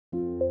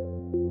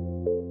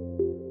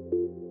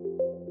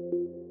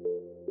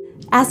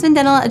Aspen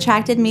Dental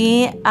attracted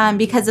me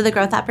because of the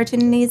growth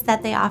opportunities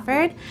that they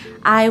offered.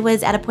 I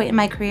was at a point in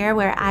my career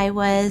where I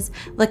was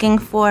looking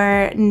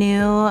for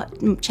new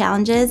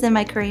challenges in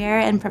my career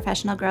and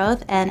professional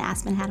growth, and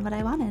Aspen had what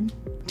I wanted.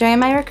 During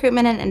my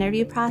recruitment and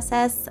interview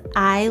process,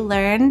 I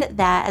learned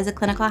that as a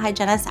clinical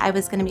hygienist, I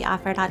was going to be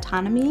offered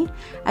autonomy.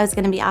 I was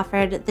going to be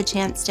offered the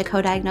chance to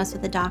co-diagnose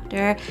with a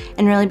doctor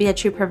and really be a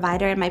true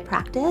provider in my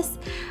practice.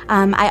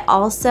 I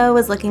also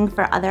was looking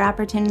for other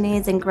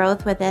opportunities and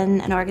growth within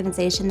an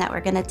organization that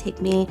were going to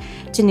take me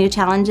to new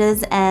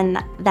challenges,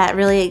 and that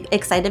really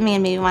excited me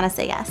and made me want to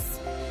say yes.